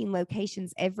I'm moving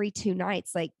locations every 2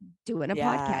 nights, like doing a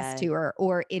podcast tour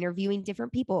or interviewing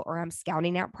different people, or I'm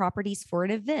scouting out properties for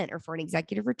an event or for an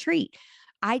executive retreat,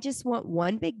 I just want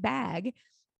 1 big bag.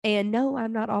 And no,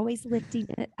 I'm not always lifting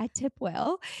it. I tip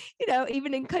well,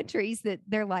 even in countries that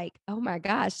they're like, oh my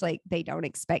gosh, like they don't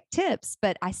expect tips,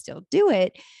 but I still do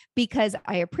it because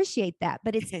I appreciate that.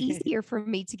 But it's easier for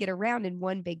me to get around in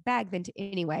 1 big bag than to,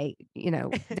 anyway,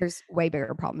 there's way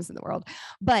bigger problems in the world.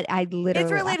 But I literally,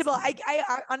 it's relatable.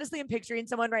 I honestly am picturing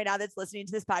someone right now that's listening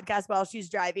to this podcast while she's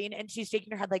driving, and she's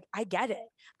shaking her head like, I get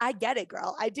it,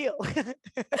 girl. I do.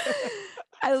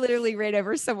 I literally ran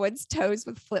over someone's toes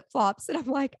with flip-flops, and I'm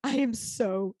like, I am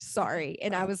so sorry.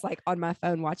 And I was like on my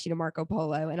phone watching a Marco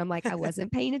Polo, and I'm like, I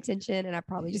wasn't paying attention, and I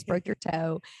probably just broke your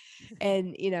toe.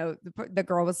 And, the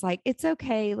girl was like, it's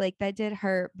okay. Like, that did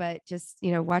hurt, but just,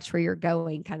 watch where you're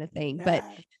going, kind of thing. But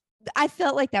I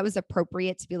felt like that was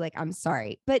appropriate to be like, I'm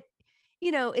sorry. But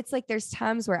it's like, there's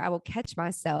times where I will catch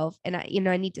myself, and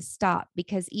I need to stop,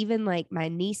 because even like my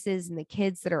nieces and the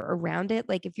kids that are around it,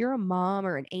 like if you're a mom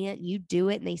or an aunt, and you do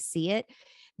it and they see it,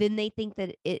 then they think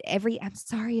that I'm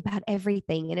sorry about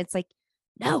everything. And it's like,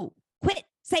 no, quit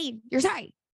saying you're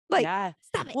sorry. Like,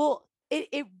 stop it. Well,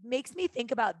 it makes me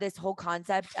think about this whole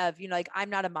concept of, like,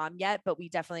 I'm not a mom yet, but we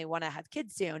definitely want to have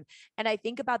kids soon. And I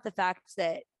think about the fact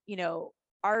that,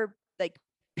 our like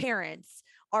parents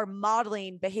are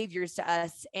modeling behaviors to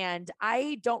us. And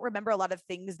I don't remember a lot of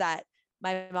things that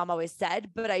my mom always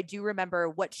said, but I do remember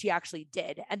what she actually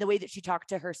did and the way that she talked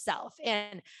to herself.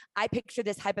 And I picture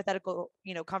this hypothetical,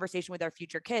 conversation with our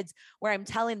future kids where I'm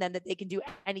telling them that they can do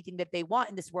anything that they want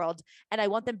in this world. And I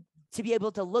want them to be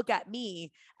able to look at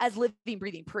me as living,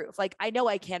 breathing proof. Like, I know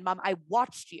I can, Mom. I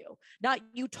watched you. Not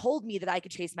you told me that I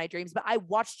could chase my dreams, but I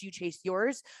watched you chase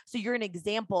yours. So you're an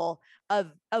example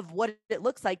of what it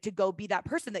looks like to go be that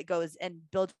person that goes and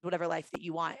builds whatever life that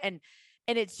you want. And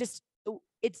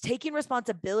it's taking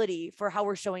responsibility for how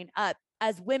we're showing up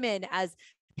as women, as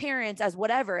parents, as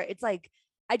whatever. It's like,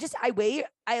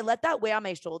 I let that weigh on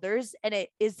my shoulders. And it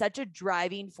is such a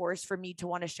driving force for me to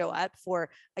want to show up for,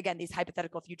 again, these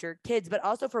hypothetical future kids, but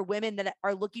also for women that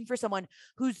are looking for someone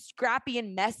who's scrappy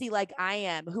and messy like I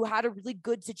am, who had a really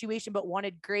good situation, but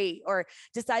wanted great, or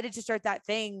decided to start that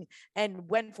thing and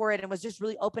went for it and was just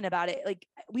really open about it. Like,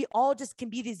 we all just can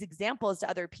be these examples to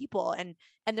other people. And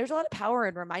there's a lot of power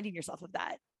in reminding yourself of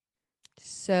that.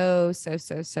 So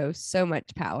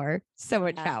much power. So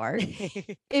much power.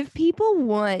 If people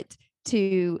want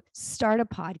to start a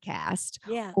podcast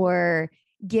or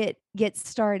get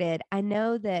started, I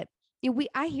know that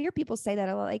I hear people say that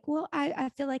a lot, like, well, I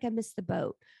feel like I missed the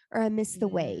boat or I missed the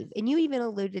wave. And you even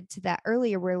alluded to that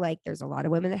earlier, where like there's a lot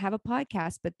of women that have a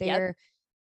podcast, but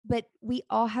but we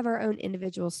all have our own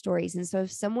individual stories. And so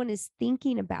if someone is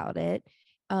thinking about it,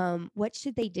 what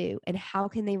should they do and how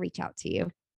can they reach out to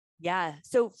you? Yeah.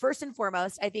 So first and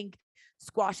foremost, I think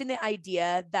squashing the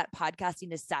idea that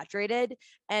podcasting is saturated,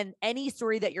 and any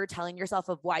story that you're telling yourself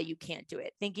of why you can't do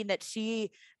it, thinking that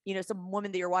some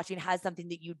woman that you're watching has something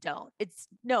that you don't. It's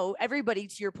no, everybody,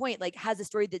 to your point, like, has a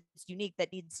story that's unique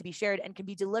that needs to be shared and can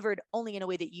be delivered only in a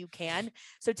way that you can.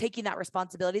 So taking that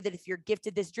responsibility that if you're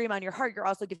gifted this dream on your heart, you're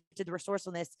also gifted the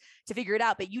resourcefulness to figure it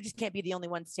out, but you just can't be the only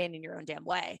one standing your own damn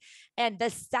way. And the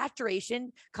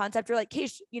saturation concept, you're like,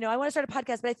 Keish, I want to start a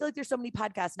podcast, but I feel like there's so many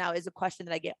podcasts now, is a question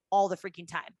that I get all the freaking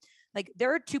time. Like,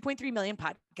 there are 2.3 million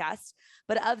podcasts,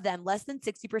 but of them, less than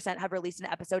 60% have released an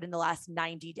episode in the last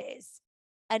 90 days.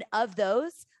 And of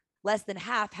those, less than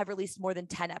half have released more than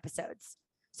 10 episodes.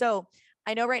 So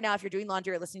I know right now, if you're doing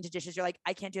laundry or listening to dishes, you're like,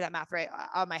 I can't do that math right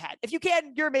on my head. If you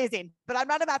can, you're amazing, but I'm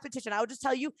not a mathematician. I will just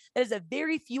tell you, there's a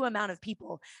very few amount of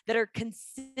people that are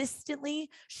consistently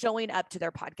showing up to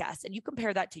their podcast. And you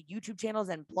compare that to YouTube channels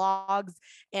and blogs,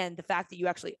 and the fact that you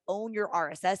actually own your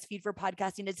RSS feed for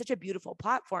podcasting. It's such a beautiful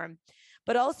platform,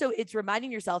 but also it's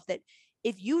reminding yourself that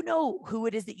if you know who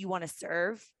it is that you want to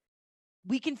serve,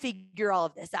 we can figure all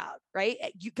of this out, right?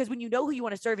 Because when you know who you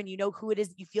want to serve and you know who it is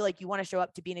that you feel like you want to show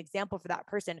up to be an example for that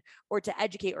person, or to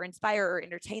educate or inspire or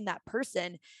entertain that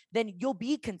person, then you'll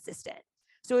be consistent.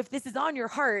 So if this is on your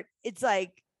heart, it's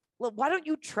like, well, why don't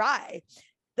you try?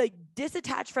 Like,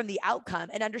 disattach from the outcome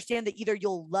and understand that either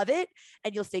you'll love it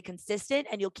and you'll stay consistent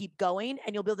and you'll keep going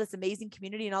and you'll build this amazing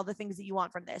community and all the things that you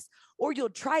want from this, or you'll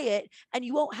try it and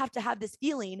you won't have to have this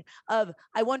feeling of,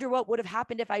 I wonder what would have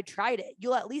happened if I tried it.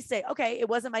 You'll at least say, okay, it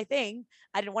wasn't my thing.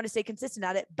 I didn't want to stay consistent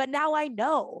at it, but now I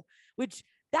know, which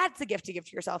that's a gift to give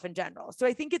to yourself in general. So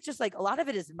I think it's just like, a lot of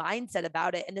it is mindset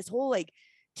about it. And this whole, like,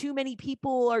 too many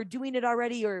people are doing it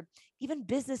already, or even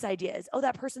business ideas. Oh,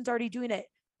 that person's already doing it.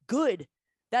 Good.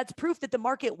 That's proof that the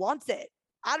market wants it.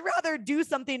 I'd rather do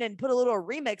something and put a little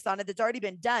remix on it that's already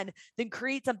been done than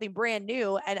create something brand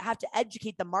new and have to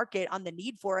educate the market on the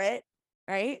need for it.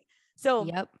 Right. So,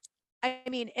 I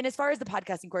mean, and as far as the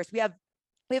podcasting course, we have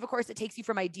a course that takes you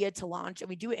from idea to launch, and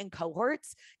we do it in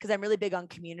cohorts because I'm really big on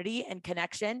community and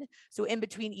connection. So in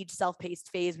between each self-paced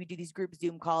phase, we do these group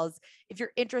Zoom calls. If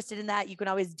you're interested in that, you can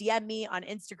always DM me on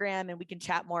Instagram and we can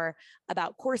chat more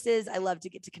about courses. I love to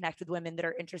get to connect with women that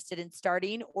are interested in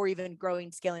starting or even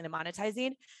growing, scaling, and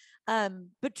monetizing.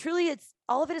 But truly, it's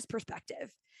all of it is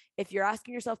perspective. If you're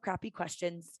asking yourself crappy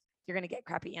questions, you're going to get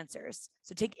crappy answers.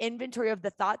 So take inventory of the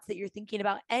thoughts that you're thinking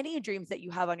about, any dreams that you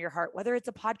have on your heart, whether it's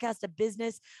a podcast, a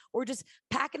business, or just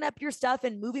packing up your stuff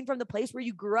and moving from the place where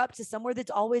you grew up to somewhere that's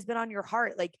always been on your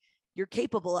heart. Like, you're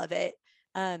capable of it.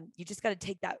 You just got to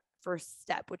take that first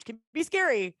step, which can be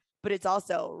scary, but it's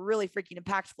also really freaking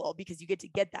impactful because you get to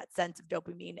get that sense of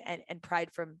dopamine and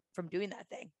pride from doing that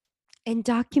thing. And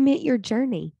document your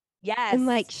journey. Yes. And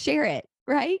like share it,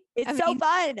 right? It's so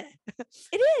fun.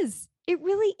 It is. It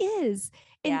really is.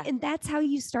 And that's how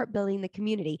you start building the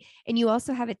community. And you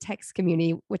also have a text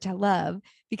community, which I love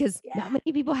because not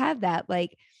many people have that.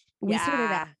 Like, we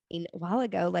started a while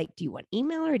ago, like, do you want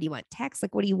email or do you want text?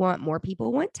 Like, what do you want? More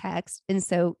people want text. And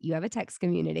so you have a text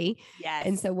community. Yes.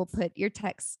 And so we'll put your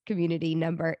text community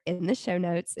number in the show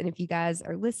notes. And if you guys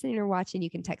are listening or watching, you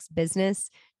can text business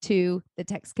to the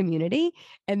text community.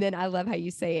 And then I love how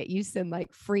you say it. You send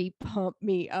like free pump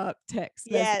me up text.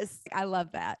 Yes. I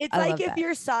love that. It's like if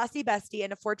your saucy bestie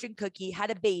and a fortune cookie had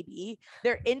a baby,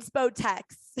 they're inspo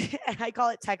texts. And I call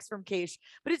it text from Keish,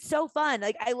 but it's so fun.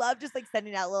 Like I love just like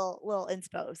sending out little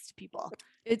inspos to people.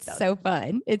 It's so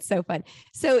fun. It's so fun.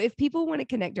 So if people want to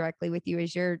connect directly with you,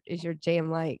 is your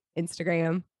jam like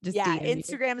Instagram? Just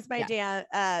Instagram is my jam.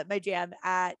 My jam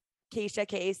at Keisha,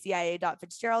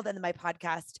 KACIA.Fitzgerald. And then my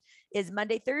podcast is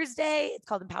Monday, Thursday. It's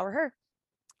called Empower Her.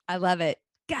 I love it.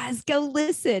 Guys, go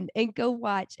listen and go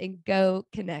watch and go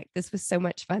connect. This was so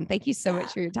much fun. Thank you so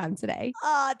much for your time today.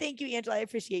 Thank you, Angela. I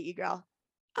appreciate you, girl.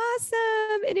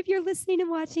 Awesome. And if you're listening and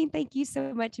watching, thank you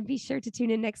so much. And be sure to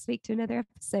tune in next week to another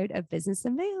episode of Business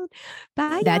Unveiled.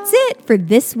 Bye. That's it for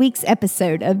this week's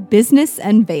episode of Business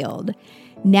Unveiled.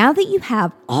 Now that you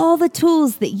have all the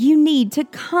tools that you need to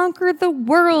conquer the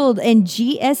world and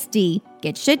GSD,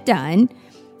 get shit done,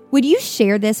 would you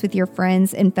share this with your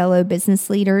friends and fellow business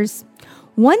leaders?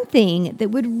 One thing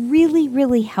that would really,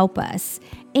 really help us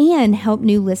and help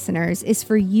new listeners is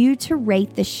for you to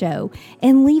rate the show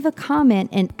and leave a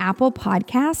comment in Apple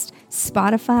Podcast,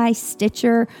 Spotify,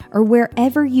 Stitcher, or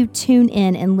wherever you tune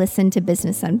in and listen to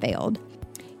Business Unveiled.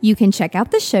 You can check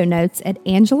out the show notes at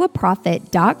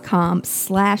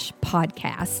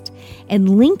angelaprofit.com/podcast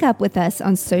and link up with us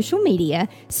on social media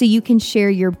so you can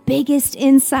share your biggest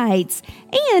insights.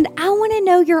 And I want to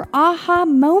know your aha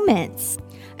moments.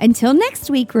 Until next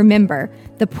week, remember,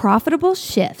 the profitable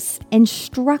shifts and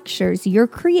structures you're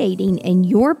creating in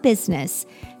your business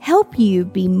help you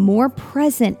be more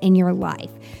present in your life.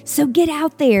 So get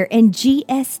out there and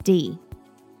GSD.